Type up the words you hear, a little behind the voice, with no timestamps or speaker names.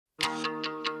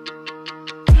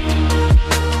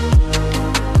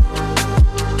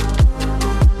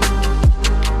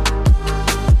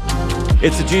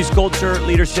It's the Juice Culture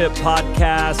Leadership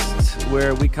Podcast,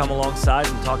 where we come alongside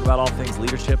and talk about all things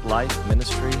leadership, life,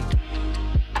 ministry.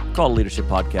 Call it a leadership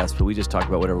podcast, but we just talk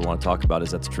about whatever we want to talk about. Is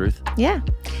that the truth? Yeah.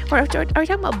 Are we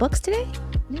talking about books today?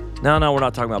 No, we're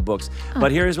not talking about books. Oh.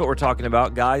 But here's what we're talking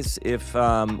about, guys. If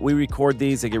we record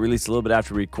these, they get released a little bit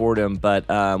after we record them, but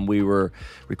we were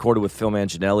recorded with Phil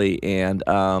Manginelli, and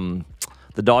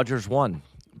the Dodgers won.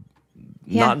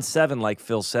 Yeah. Not in 7, like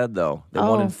Phil said, though. They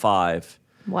won in 5.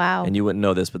 Wow. And you wouldn't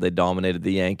know this, but they dominated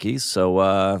the Yankees.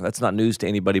 So that's not news to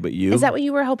anybody but you. Is that what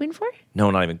you were hoping for?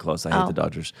 No, not even close. I hate the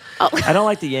Dodgers. Oh. I don't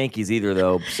like the Yankees either,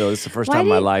 though. So it's the first time in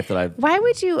my life that I've... Why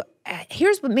would you...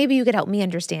 Here's what maybe you could help me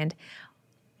understand.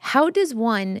 How does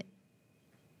one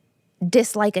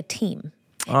dislike a team?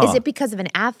 Oh. Is it because of an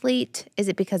athlete? Is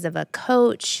it because of a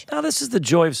coach? No, this is the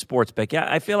joy of sports, Becky.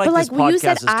 I feel like But this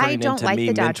podcast is I turning don't into like me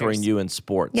the Dodgers. mentoring you in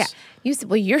sports. Yeah. You said,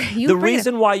 well, you the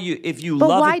reason why if you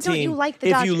love why a team, don't you like the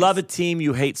if Dodgers? you love a team,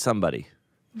 you hate somebody.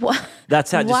 What? That's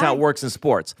how Why? it works in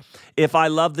sports. If I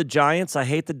love the Giants, I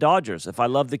hate the Dodgers. If I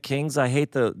love the Kings, I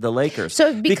hate the Lakers.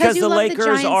 So because you the love the Lakers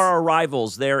Giants- are our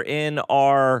rivals. They're in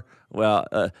our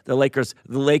the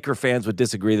Laker fans would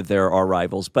disagree that they're our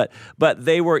rivals, but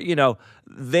they were,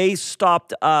 they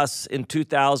stopped us in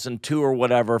 2002 or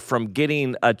whatever from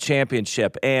getting a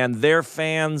championship, and their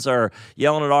fans are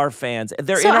yelling at our fans.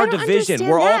 They're in our division.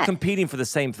 We're all competing for the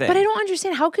same thing. But I don't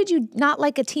understand. How could you not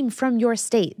like a team from your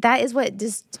state? That is what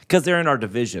just... Because they're in our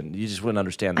division. You just wouldn't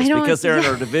understand this. Because they're in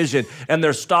our division, and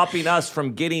they're stopping us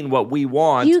from getting what we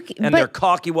want, and they're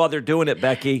cocky while they're doing it,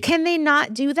 Becky. Can they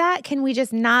not do that? Can we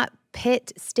just not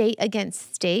pit state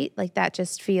against state? Like, that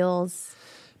just feels...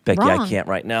 Becky, wrong. I can't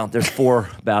right now. There's 4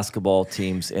 basketball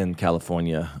teams in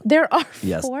California. There are 4?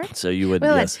 Yes. So you would,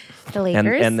 well, yes. The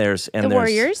Lakers. And there's the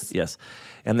Warriors. Yes.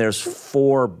 And there's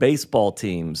 4 baseball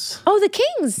teams. Oh, the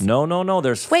Kings. No.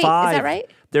 There's 5. Wait, is that right?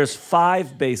 There's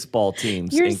 5 baseball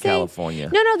teams in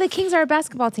California. No, the Kings are a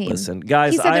basketball team. Listen,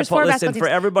 guys, listen, for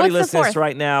everybody listening to this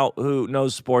right now who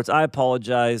knows sports, I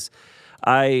apologize.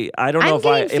 I don't know if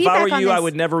I were you, I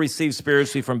would never receive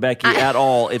spiritually from Becky at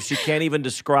all if she can't even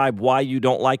describe why you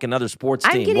don't like another sports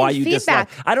team, why you dislike.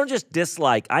 I don't just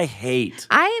dislike, I hate.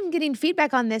 I am getting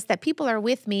feedback on this that people are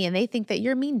with me and they think that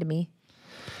you're mean to me.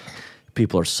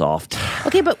 People are soft.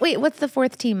 Okay, but wait, what's the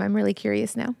 4th team? I'm really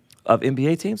curious now. Of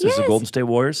NBA teams? There's the Golden State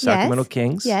Warriors, Sacramento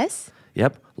Kings. Yes.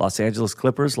 Yep. Los Angeles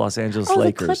Clippers, Los Angeles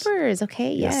Lakers. Oh, the Clippers.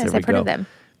 Okay, yes, I've heard of them.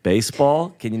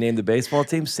 Baseball. Can you name the baseball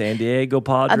team? San Diego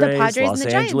Padres, the Padres Los and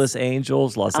the Angeles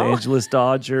Angels, Los Angeles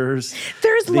Dodgers.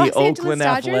 There's the Los Oakland Angeles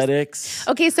Dodgers? Athletics.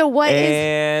 Okay, so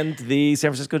and the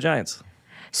San Francisco Giants.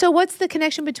 So what's the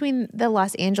connection between the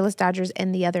Los Angeles Dodgers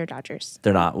and the other Dodgers?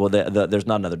 They're not. Well, there's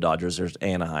not another Dodgers. There's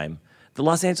Anaheim. The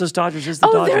Los Angeles Dodgers is the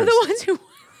Dodgers. Oh, they're the ones who...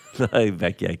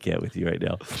 Becky, I can't with you right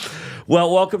now. Well,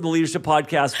 welcome to Leadership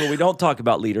Podcast, where we don't talk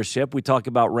about leadership. We talk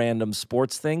about random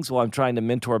sports things while I'm trying to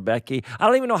mentor Becky. I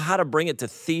don't even know how to bring it to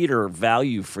theater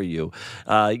value for you.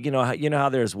 You know how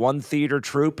there's one theater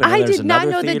troupe and then there's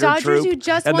another theater troupe. I did not know the Dodgers who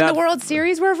just won the World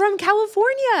Series were from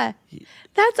California.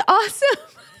 That's awesome.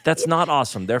 That's not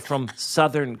awesome. They're from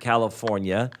Southern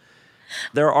California.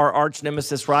 They're our arch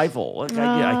nemesis rival. I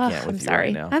can't with you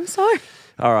right now. I'm sorry.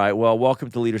 All right. Well, welcome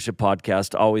to Leadership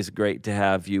Podcast. Always great to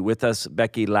have you with us.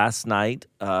 Becky, last night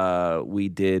we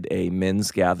did a men's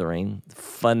gathering.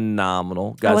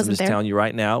 Phenomenal. Guys, I'm just telling you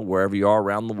right now, wherever you are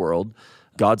around the world,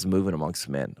 God's moving amongst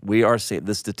men. We are seeing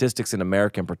the statistics in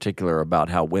America in particular about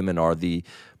how women are the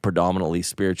predominantly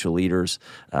spiritual leaders.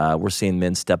 We're seeing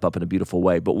men step up in a beautiful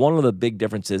way. But one of the big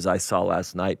differences I saw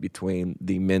last night between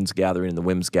the men's gathering and the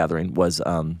women's gathering was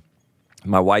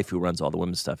my wife, who runs all the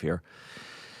women's stuff here.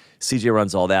 CJ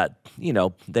runs all that.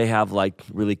 They have like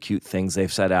really cute things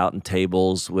they've set out and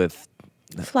tables with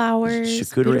flowers,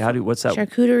 charcuterie. What's that?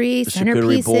 Charcuterie,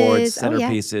 charcuterie boards,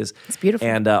 centerpieces. It's beautiful.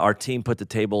 And our team put the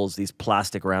tables, these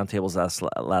plastic round tables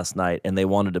last night, and they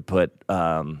wanted to put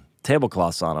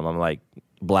tablecloths on them. I'm like,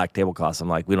 black tablecloths. I'm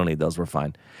like, we don't need those. We're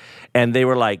fine. And they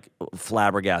were like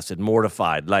flabbergasted,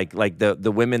 mortified. Like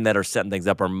the women that are setting things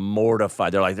up are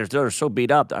mortified. They're like, they're so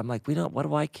beat up. I'm like, what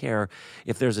do I care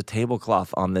if there's a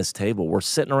tablecloth on this table? We're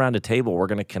sitting around a table. We're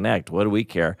going to connect. What do we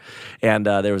care? And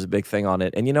there was a big thing on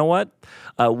it. And you know what?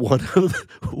 One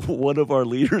of our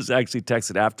leaders actually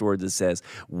texted afterwards and says,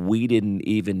 we didn't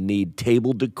even need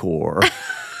table decor.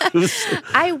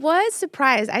 I was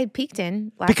surprised. I peeked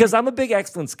in because I'm a big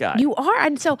excellence guy. You are,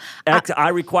 and so I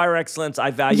require excellence.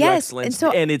 I value excellence,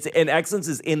 and excellence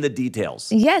is in the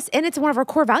details. Yes, and it's one of our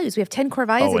core values. We have 10 core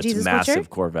values at Jesus massive Culture,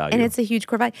 core value, and it's a huge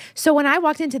core value. So when I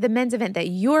walked into the men's event that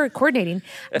you're coordinating,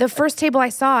 the first table I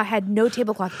saw had no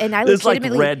tablecloth, and I there's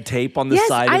legitimately like red tape on the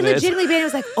side of it. I legitimately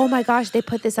was like, oh my gosh, they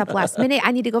put this up last minute.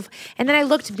 I need to go. And then I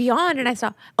looked beyond, and I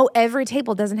saw, oh, every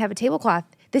table doesn't have a tablecloth.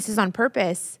 This is on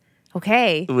purpose.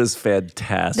 Okay. It was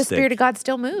fantastic. The Spirit of God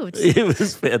still moved. It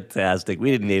was fantastic.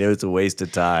 We didn't need it. It was a waste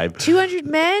of time. 200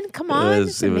 men? Come on.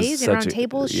 It's amazing. Around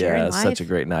tables, sharing life. Such a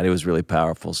great night. It was really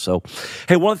powerful. So,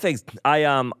 hey, one of the things, it's what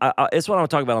I want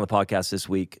to talk about on the podcast this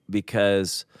week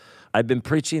because I've been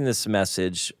preaching this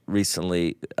message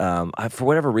recently. For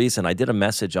whatever reason, I did a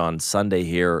message on Sunday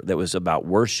here that was about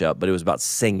worship, but it was about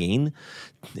singing.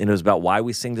 And it was about why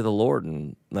we sing to the Lord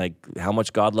and like how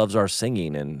much God loves our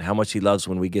singing and how much he loves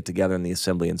when we get together in the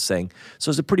assembly and sing. So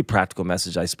it's a pretty practical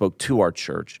message I spoke to our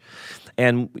church.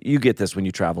 And you get this when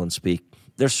you travel and speak.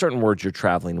 There's certain words you're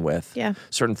traveling with,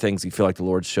 certain things you feel like the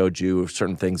Lord showed you,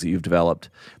 certain things that you've developed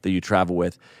that you travel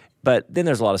with. But then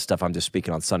there's a lot of stuff I'm just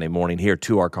speaking on Sunday morning here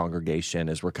to our congregation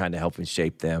as we're kind of helping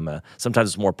shape them. Sometimes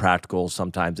it's more practical.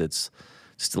 Sometimes it's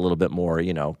just a little bit more,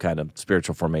 kind of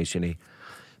spiritual formation-y.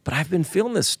 But I've been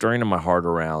feeling this stirring in my heart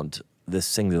around this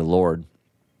sing to the Lord.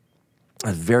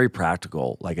 It's very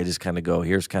practical. Like I just kind of go,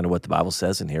 here's kind of what the Bible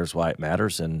says, and here's why it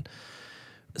matters. And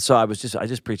so I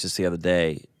just preached this the other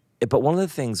day. But one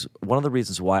of the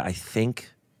reasons why I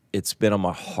think it's been on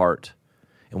my heart,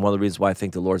 and one of the reasons why I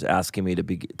think the Lord's asking me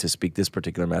to speak this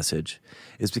particular message,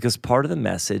 is because part of the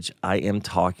message I am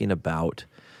talking about.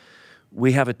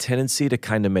 We have a tendency to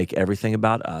kind of make everything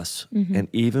about us, and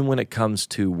even when it comes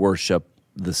to worship.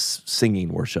 The singing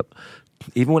worship.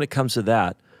 Even when it comes to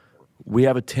that, we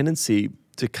have a tendency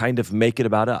to kind of make it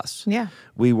about us. Yeah.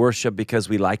 We worship because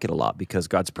we like it a lot, because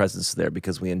God's presence is there,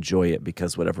 because we enjoy it,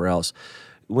 because whatever else.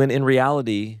 When in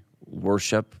reality,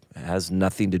 worship has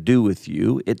nothing to do with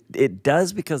you. It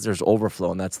does because there's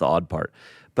overflow, and that's the odd part.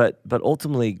 But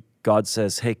ultimately, God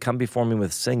says, hey, come before me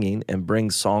with singing and bring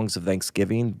songs of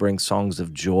thanksgiving, bring songs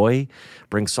of joy,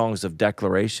 bring songs of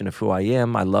declaration of who I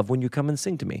am. I love when you come and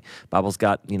sing to me. Bible's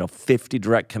got, 50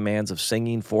 direct commands of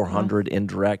singing, 400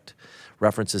 indirect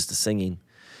references to singing.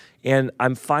 And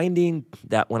I'm finding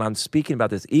that when I'm speaking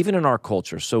about this, even in our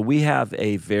culture, so we have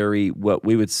a very, what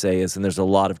we would say is, and there's a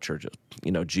lot of churches,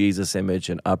 Jesus Image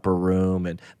and Upper Room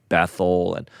and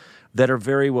Bethel and that are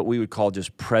very what we would call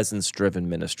just presence-driven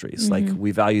ministries. Like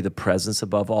we value the presence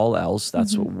above all else.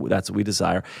 That's what we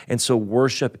desire. And so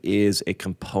worship is a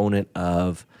component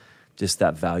of just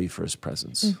that value for his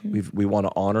presence. We want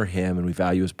to honor him and we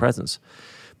value his presence.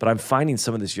 But I'm finding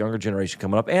some of this younger generation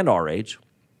coming up and our age,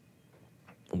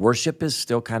 worship is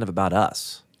still kind of about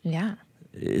us. Yeah.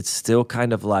 It's still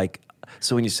kind of like,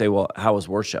 so when you say, well, how was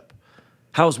worship?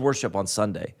 How was worship on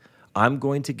Sunday? I'm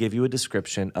going to give you a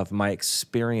description of my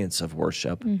experience of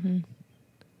worship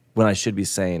when I should be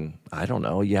saying, I don't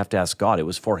know, you have to ask God. It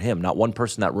was for him. Not one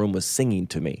person in that room was singing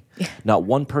to me. Not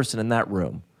one person in that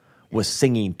room was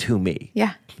singing to me.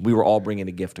 Yeah. We were all bringing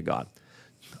a gift to God.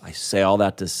 I say all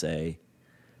that to say,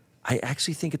 I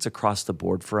actually think it's across the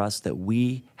board for us that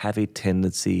we have a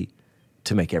tendency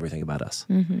to make everything about us.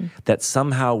 That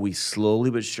somehow we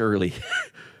slowly but surely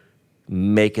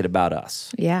make it about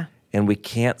us. Yeah. And we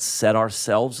can't set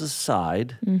ourselves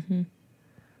aside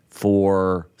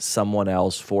for someone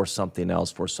else, for something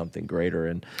else, for something greater.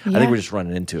 And I think we're just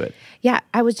running into it. Yeah,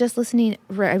 I was just listening.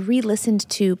 I re-listened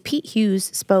to Pete Hughes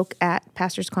spoke at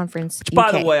Pastors Conference Which,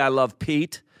 by the way, I love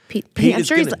Pete. Pete I'm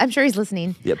sure he's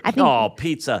listening. Yep.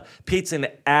 Pete's an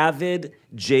avid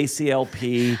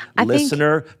JCLP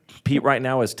listener. Pete right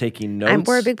now is taking notes.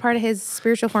 We're a big part of his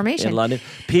spiritual formation. In London.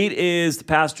 Pete is the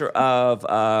pastor of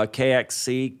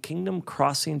KXC, Kingdom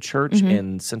Crossing Church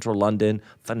in central London.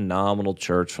 Phenomenal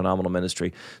church, phenomenal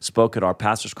ministry. Spoke at our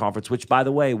pastors conference, which, by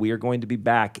the way, we are going to be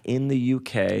back in the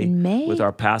UK in May? With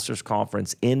our pastors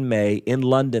conference in May in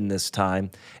London this time.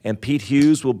 And Pete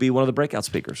Hughes will be one of the breakout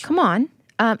speakers. Come on.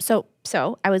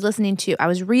 So I was re-listening to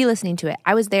it.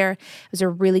 I was there. It was a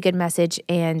really good message,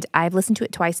 and I've listened to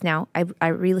it twice now. I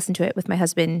re-listened to it with my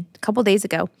husband a couple days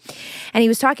ago, and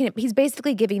he's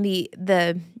basically giving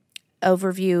the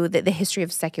overview, the history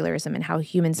of secularism and how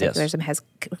human secularism has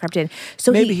crept in.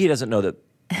 So maybe he doesn't know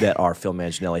that our Phil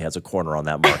Manginelli has a corner on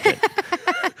that market.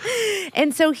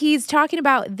 And so he's talking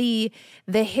about the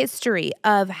history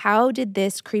of how did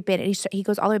this creep in. And he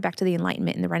goes all the way back to the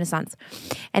Enlightenment and the Renaissance.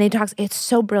 And he talks, it's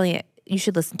so brilliant. You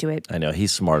should listen to it. I know.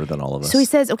 He's smarter than all of us. So he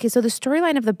says, okay, so the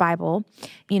storyline of the Bible,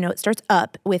 it starts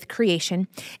up with creation,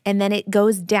 and then it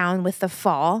goes down with the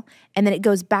fall, and then it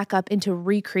goes back up into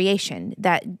recreation,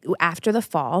 that after the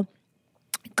fall,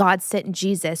 God sent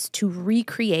Jesus to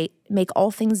recreate, make all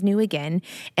things new again,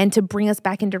 and to bring us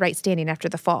back into right standing after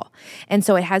the fall. And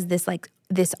so it has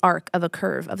this arc of a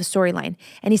curve of a storyline.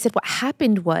 And he said what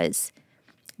happened was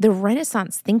the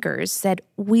Renaissance thinkers said,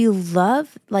 we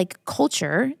love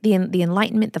culture, the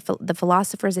Enlightenment, the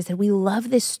philosophers, they said, we love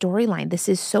this storyline. This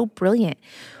is so brilliant.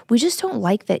 We just don't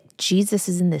like that Jesus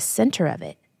is in the center of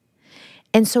it.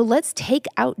 And so let's take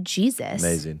out Jesus.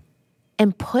 Amazing.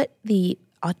 And put the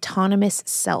autonomous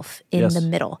self in the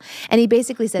middle. And he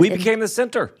basically says, we became the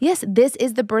center. Yes, this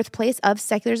is the birthplace of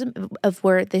secularism, of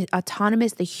where the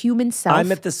human self.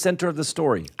 I'm at the center of the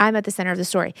story. I'm at the center of the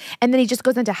story. And then he just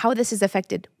goes into how this has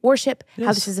affected worship,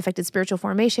 how this has affected spiritual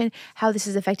formation, how this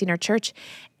is affecting our church.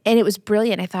 And it was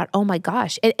brilliant. I thought, oh my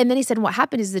gosh. And then he said, what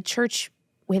happened is the church,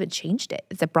 we haven't changed it.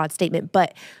 It's a broad statement,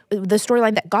 but the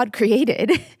storyline that God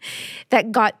created,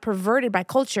 that got perverted by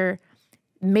culture,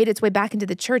 made its way back into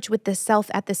the church with the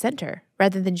self at the center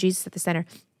rather than Jesus at the center.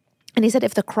 And he said,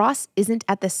 if the cross isn't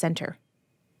at the center,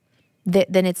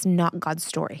 then it's not God's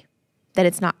story, that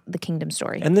it's not the kingdom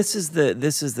story. And this is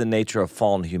the nature of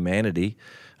fallen humanity.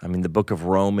 I mean, the book of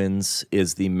Romans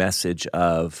is the message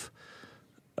of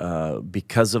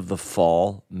because of the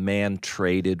fall, man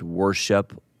traded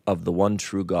worship of the one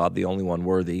true God, the only one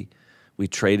worthy. We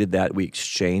traded that, we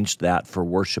exchanged that for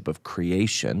worship of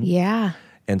creation. Yeah.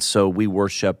 And so we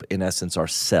worship, in essence,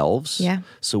 ourselves. Yeah.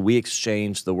 So we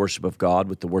exchange the worship of God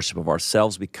with the worship of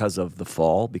ourselves because of the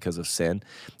fall, because of sin.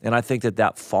 And I think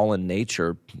that fallen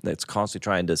nature that's constantly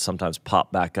trying to sometimes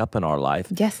pop back up in our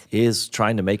life is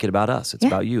trying to make it about us. It's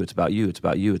about you. It's about you. It's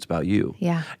about you. It's about you.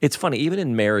 Yeah. It's funny, even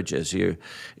in marriages,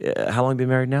 how long have you been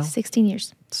married now? 16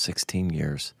 years. 16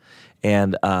 years.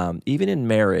 And even in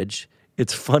marriage,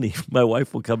 it's funny. My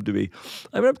wife will come to me.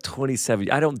 I'm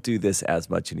 27. I don't do this as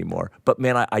much anymore. But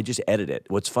man, I just edit it.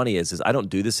 What's funny is I don't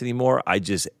do this anymore. I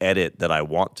just edit that I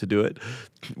want to do it,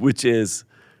 which is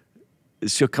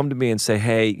she'll come to me and say,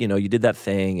 hey, you did that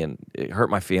thing and it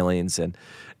hurt my feelings. And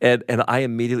I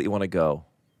immediately want to go,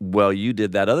 well, you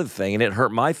did that other thing and it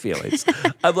hurt my feelings.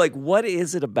 I'm like, what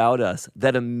is it about us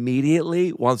that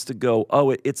immediately wants to go,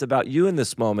 oh, it's about you in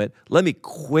this moment. Let me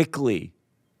quickly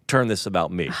turn this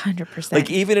about me. 100%.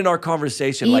 Like even in our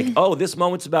conversation, oh, this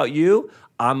moment's about you.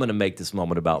 I'm going to make this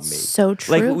moment about me. So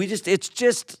true. Like it's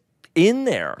just in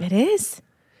there. It is.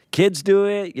 Kids do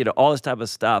it, all this type of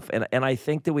stuff. And I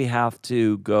think that we have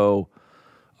to go,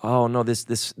 oh no,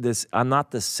 this, I'm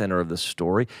not the center of the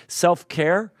story.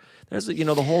 Self-care. There's, the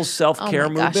whole self-care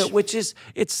movement, which is,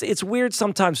 it's weird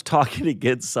sometimes talking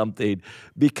against something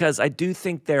because I do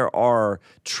think there are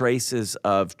traces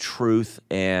of truth,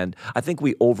 and I think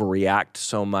we overreact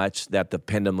so much that the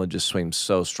pendulum just swings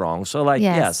so strong. So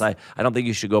yes, I don't think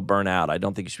you should go burn out. I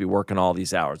don't think you should be working all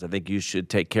these hours. I think you should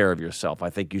take care of yourself. I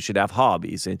think you should have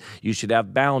hobbies, and you should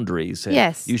have boundaries.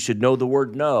 And you should know the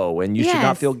word no, and you should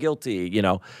not feel guilty,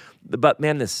 But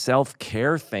man, this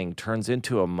self-care thing turns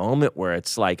into a moment where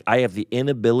it's like I have the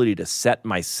inability to set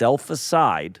myself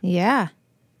aside. Yeah.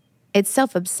 It's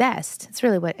self-obsessed. It's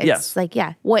really what it's like.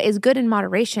 Yeah. What is good in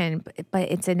moderation, but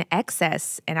it's in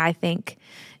excess. And I think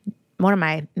one of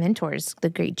my mentors, the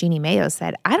great Jeannie Mayo,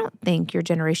 said, I don't think your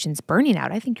generation's burning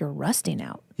out. I think you're rusting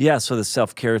out. Yeah, so the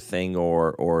self-care thing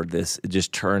or this, it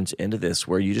just turns into this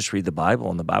where you just read the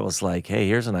Bible and the Bible's like, hey,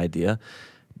 here's an idea.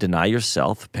 Deny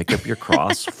yourself, pick up your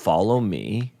cross, follow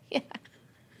me. Yeah.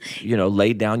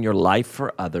 Lay down your life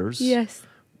for others. Yes.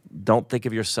 Don't think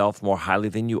of yourself more highly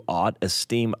than you ought.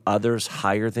 Esteem others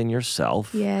higher than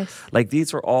yourself. Yes. Like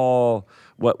these are all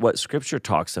what Scripture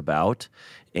talks about.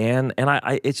 And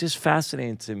it's just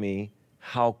fascinating to me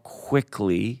how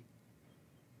quickly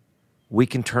we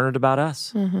can turn it about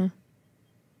us. Mm-hmm.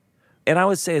 And I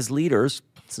would say as leaders,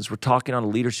 since we're talking on a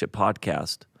leadership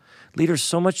podcast, leaders,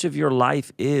 so much of your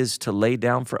life is to lay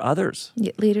down for others.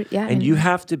 And you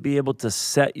have to be able to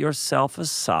set yourself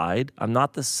aside. I'm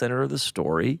not the center of the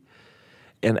story,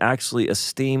 and actually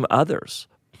esteem others.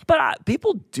 But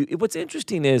people do. What's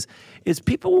interesting is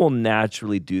people will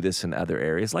naturally do this in other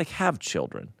areas, like have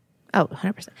children. Oh,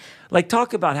 100%. Like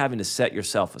talk about having to set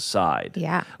yourself aside.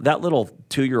 Yeah. That little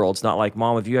 2-year-old's not like,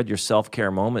 Mom, if you had your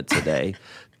self-care moment today,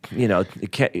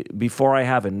 before I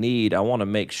have a need, I want to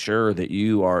make sure that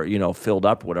you are, filled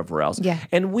up, whatever else. Yeah.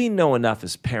 And we know enough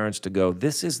as parents to go,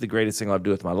 this is the greatest thing I'll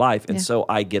do with my life. And so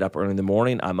I get up early in the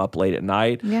morning. I'm up late at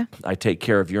night. Yeah. I take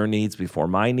care of your needs before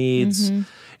my needs. Mm-hmm.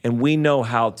 And we know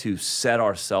how to set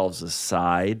ourselves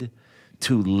aside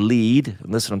to lead.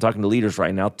 Listen, I'm talking to leaders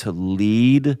right now, to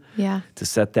lead, to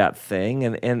set that thing.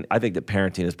 And I think that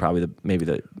parenting is probably maybe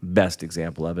the best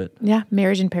example of it. Yeah,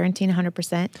 marriage and parenting,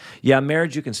 100%. Yeah,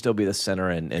 marriage, you can still be the center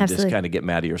and just kind of get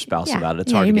mad at your spouse about it.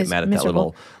 It's hard to get mad at that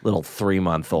little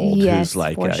 3-month-old who's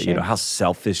like, how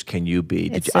selfish can you be?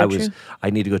 True. I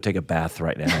need to go take a bath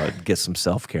right now and get some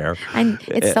self-care.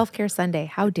 It's Self-Care Sunday.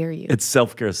 How dare you? It's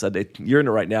Self-Care Sunday. You're in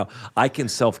it right now. I can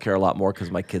self-care a lot more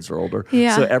because my kids are older.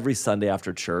 Yeah. So every Sunday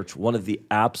after church, one of the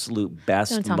absolute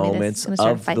best moments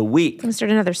of the week. I'm going to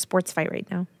start another sports fight right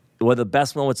now. One of the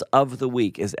best moments of the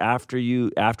week is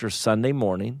after Sunday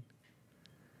morning.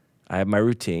 I have my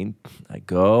routine. I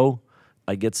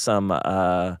get some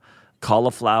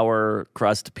cauliflower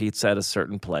crust pizza at a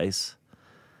certain place.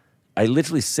 I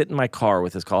literally sit in my car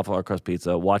with this cauliflower crust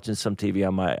pizza, watching some TV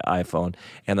on my iPhone,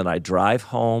 and then I drive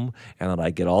home, and then I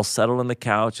get all settled on the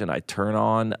couch, and I turn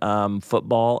on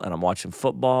football, and I'm watching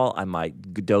football. I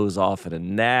might doze off in a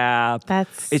nap.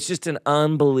 It's just an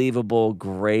unbelievable,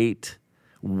 great,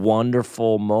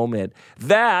 wonderful moment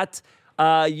that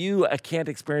you can't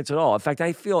experience at all. In fact,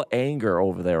 I feel anger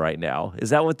over there right now.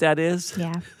 Is that what that is?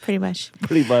 Yeah, pretty much.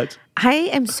 Pretty much. I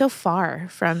am so far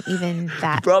from even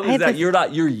that. The problem is that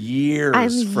you're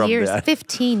years from that.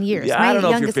 15 years. Yeah, I don't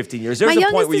know if you're 15 years. There's a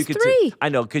point where you could say, I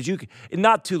know, because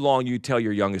not too long, you tell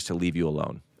your youngest to leave you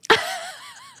alone.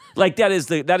 Like that is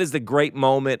the great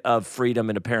moment of freedom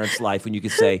in a parent's life when you can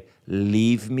say,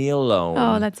 leave me alone.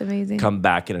 Oh, that's amazing. Come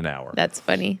back in an hour. That's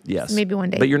funny. Yes. Maybe one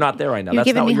day. But you're not there right now.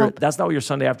 That's not what your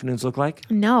Sunday afternoons look like?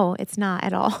 No, it's not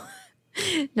at all.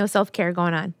 No self-care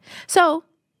going on. So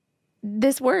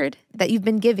this word that you've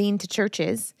been giving to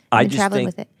churches, I just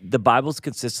think the Bible's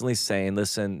consistently saying,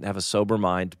 listen, have a sober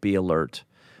mind, be alert.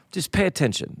 Just pay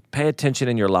attention. Pay attention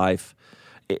in your life.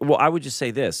 Well, I would just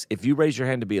say this. If you raise your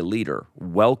hand to be a leader,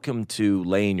 welcome to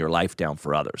laying your life down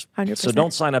for others. 100%. So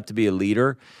don't sign up to be a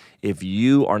leader if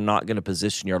you are not going to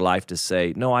position your life to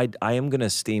say, no, I am going to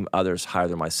esteem others higher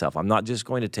than myself. I'm not just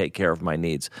going to take care of my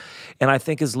needs. And I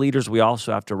think as leaders, we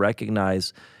also have to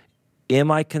recognize, am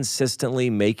I consistently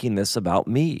making this about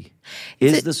me?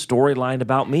 Is the storyline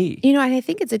about me? You know, and I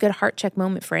think it's a good heart check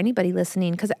moment for anybody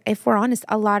listening, because if we're honest,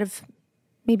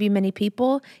 maybe many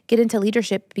people get into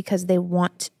leadership because they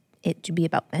want it to be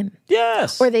about them.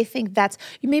 Yes. Or they think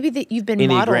you've been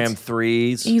modeled. Enneagram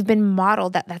 3s. You've been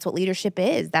modeled that's what leadership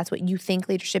is. That's what you think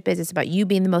leadership is. It's about you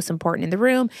being the most important in the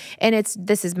room. And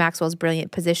this is Maxwell's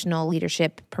brilliant positional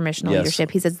leadership, permissional leadership.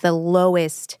 He says the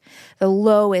lowest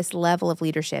level of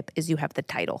leadership is you have the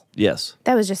title. Yes.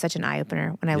 That was just such an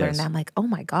eye-opener when I learned that. I'm like, oh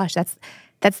my gosh, that's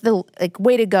the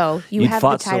way to go. You'd have the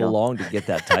title. You'd fought so long to get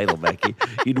that title, Becky.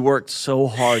 You'd worked so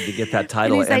hard to get that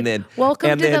title, and then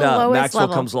welcome to the lowest Maxwell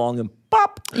level. Comes along and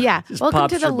pop. Yeah, welcome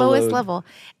to the lowest balloon. level,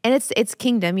 and it's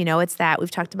kingdom. You know, it's that we've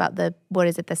talked about the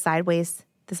sideways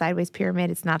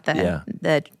pyramid. It's not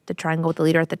the triangle with the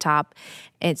leader at the top.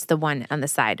 It's the one on the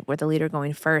side where the leader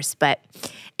going first,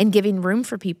 and giving room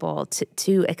for people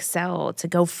to excel, to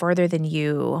go further than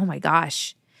you. Oh my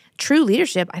gosh. True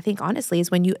leadership, I think, honestly,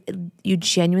 is when you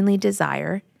genuinely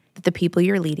desire that the people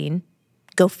you're leading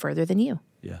go further than you.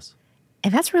 Yes.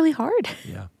 And that's really hard.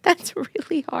 Yeah. That's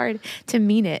really hard to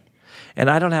mean it.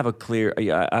 And I don't have a clear,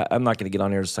 I'm not going to get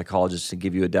on here as a psychologist to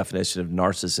give you a definition of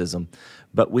narcissism,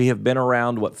 but we have been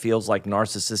around what feels like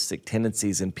narcissistic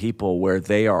tendencies in people where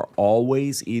they are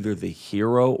always either the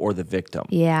hero or the victim.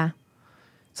 Yeah.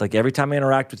 It's like every time I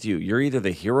interact with you, you're either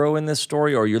the hero in this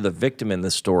story or you're the victim in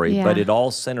this story, Yeah. but it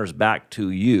all centers back to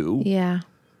you. Yeah.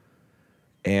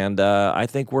 And I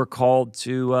think we're called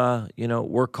to,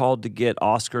 we're called to get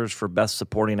Oscars for Best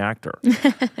Supporting Actor.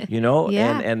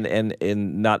 Yeah.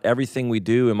 And not everything we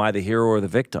do am I the hero or the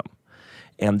victim.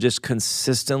 And just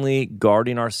consistently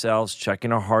guarding ourselves,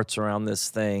 checking our hearts around this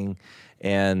thing,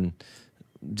 and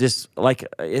just like,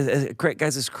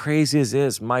 guys, as crazy as it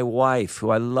is, my wife,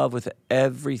 who I love with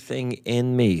everything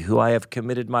in me, who I have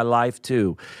committed my life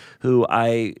to, who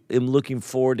I am looking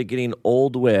forward to getting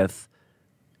old with,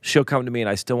 she'll come to me and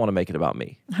I still want to make it about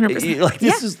me. 100%.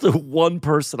 This is the one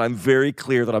person I'm very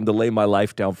clear that I'm to lay my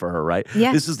life down for her, right?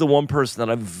 Yeah. This is the one person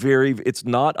that it's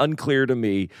not unclear to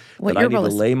me that I need to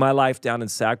lay my life down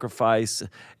and sacrifice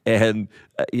and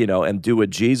do what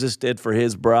Jesus did for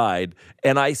his bride.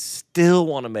 And I still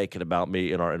want to make it about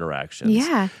me in our interactions.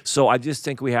 Yeah. So I just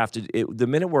think we have to, the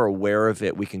minute we're aware of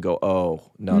it, we can go,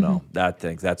 oh, no, I'm not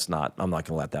going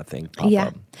to let that thing pop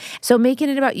up. So making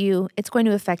it about you, it's going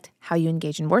to affect how you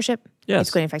engage in worship. Yes.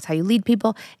 It's going to affect how you lead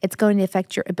people. It's going to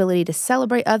affect your ability to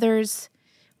celebrate others,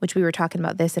 which we were talking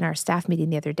about this in our staff meeting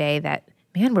the other day, that,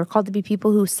 man, we're called to be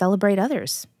people who celebrate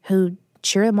others, who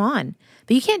cheer them on.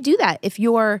 But you can't do that if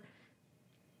you're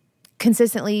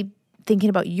consistently thinking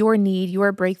about your need,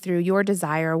 your breakthrough, your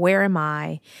desire. Where am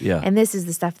I? Yeah. And this is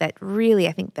the stuff that really,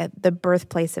 I think that the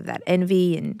birthplace of that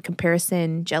envy and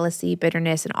comparison, jealousy,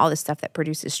 bitterness, and all this stuff that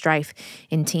produces strife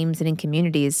in teams and in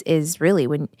communities is really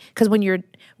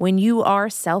when you are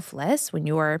selfless, when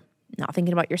you are not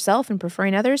thinking about yourself and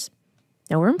preferring others,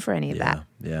 no room for any of that.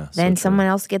 Yeah. Then someone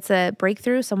else gets a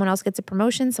breakthrough, someone else gets a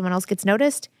promotion, someone else gets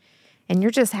noticed, and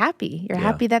you're just happy. You're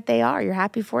happy that they are. You're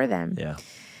happy for them. Yeah.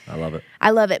 I love it.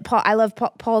 I love it. I love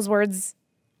Paul's words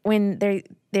when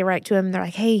they write to him. They're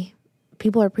like, "Hey,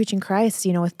 people are preaching Christ,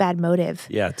 with bad motive."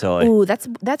 Yeah, totally. Ooh,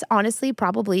 that's honestly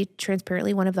probably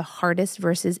transparently one of the hardest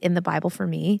verses in the Bible for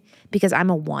me because I'm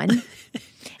a 1,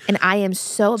 and I am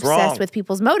so obsessed with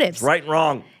people's motives. It's right and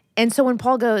wrong. And so when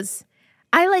Paul goes,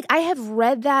 I have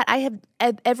read that. I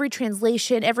have every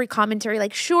translation, every commentary.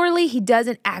 Like, surely he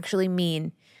doesn't actually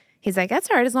mean. He's like, that's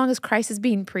all right as long as Christ is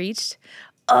being preached.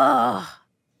 Ugh.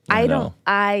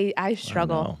 I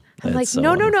struggle. I'm like,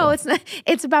 no, it's not.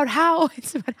 It's about how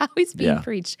he's being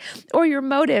preached or your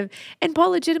motive. And Paul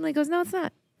legitimately goes, no, it's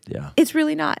not. Yeah. It's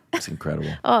really not. It's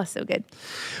incredible. Oh, so good.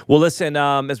 Well, listen,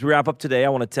 as we wrap up today, I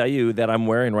want to tell you that I'm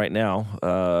wearing right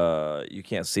now, you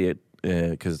can't see it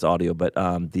because it's audio, but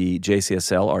the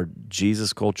JCSL, our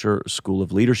Jesus Culture School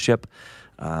of Leadership,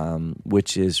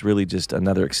 which is really just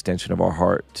another extension of our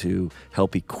heart to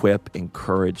help equip,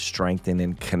 encourage, strengthen,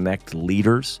 and connect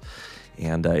leaders.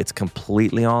 And it's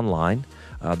completely online.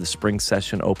 The spring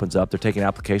session opens up. They're taking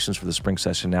applications for the spring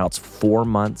session now. It's 4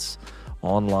 months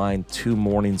online, 2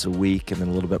 mornings a week, and then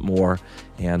a little bit more.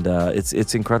 And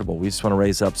it's incredible. We just want to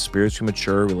raise up spiritually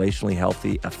mature, relationally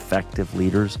healthy, effective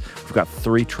leaders. We've got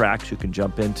 3 tracks you can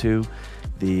jump into: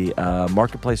 the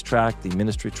marketplace track, the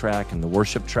ministry track, and the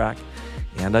worship track.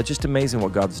 And just amazing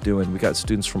what God's doing. We got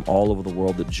students from all over the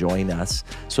world that join us.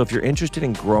 So if you're interested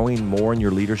in growing more in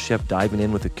your leadership, diving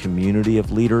in with a community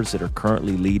of leaders that are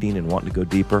currently leading and wanting to go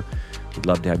deeper, we'd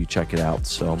love to have you check it out.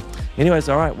 So anyways,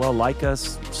 all right, well, like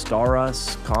us, star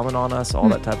us, comment on us, all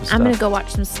that type of stuff. I'm going to go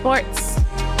watch some sports.